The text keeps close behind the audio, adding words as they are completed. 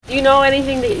Do you know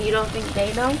anything that you don't think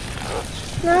they know?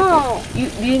 No. Do you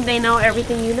think they know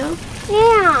everything you know?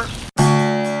 Yeah.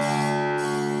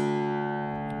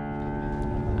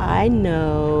 I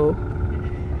know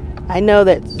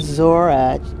that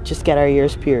Zora just got our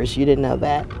ears pierced. You didn't know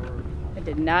that. I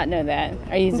did not know that.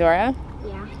 Are you Zora?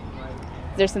 Yeah.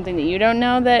 Is there something that you don't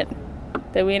know that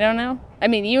we don't know? I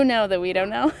mean, you know that we don't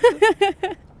know.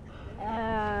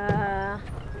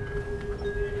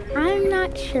 I'm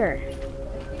not sure.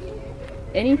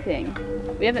 Anything.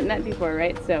 We haven't met before,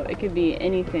 right? So it could be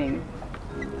anything.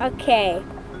 Okay.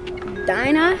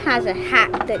 Dinah has a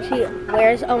hat that she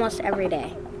wears almost every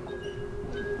day.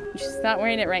 She's not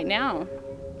wearing it right now.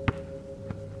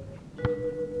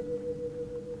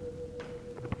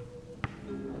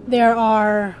 There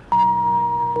are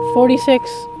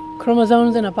 46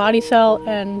 chromosomes in a body cell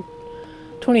and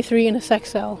 23 in a sex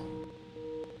cell.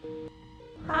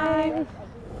 Hi.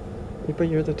 Yeah, but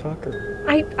you're the talker.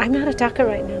 I'm not a talker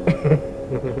right now.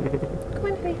 Come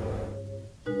on, Faye.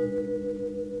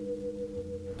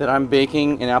 That I'm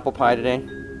baking an apple pie today.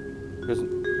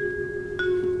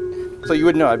 So you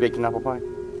would know I baked an apple pie.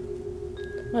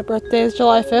 My birthday is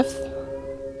July 5th.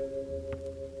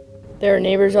 There are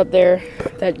neighbors up there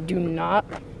that do not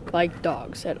like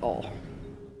dogs at all.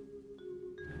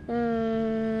 Because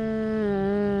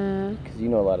you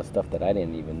know a lot of stuff that I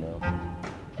didn't even know.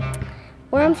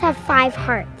 Worms have 5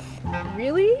 hearts.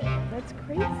 Really? That's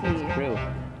crazy. It's true.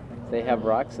 They have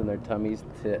rocks in their tummies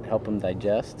to help them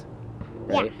digest,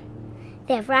 right? Yeah.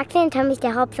 They have rocks in their tummies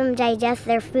to help them digest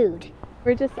their food.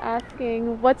 We're just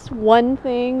asking, what's one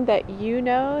thing that you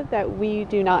know that we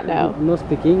do not know? No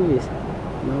speak English.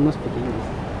 No speak English.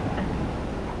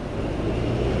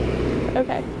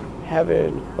 Okay.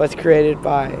 Heaven was created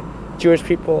by Jewish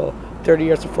people 30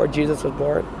 years before Jesus was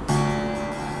born. Wait,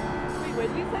 what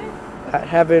did you say? That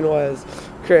heaven was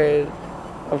created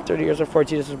 30 years before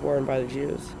Jesus was born by the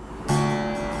Jews.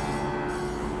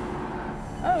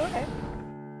 Oh, okay.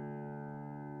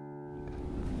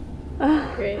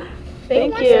 Great.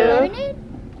 Thank Want you. some lemonade?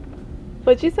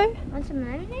 What'd you say? Want some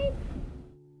lemonade?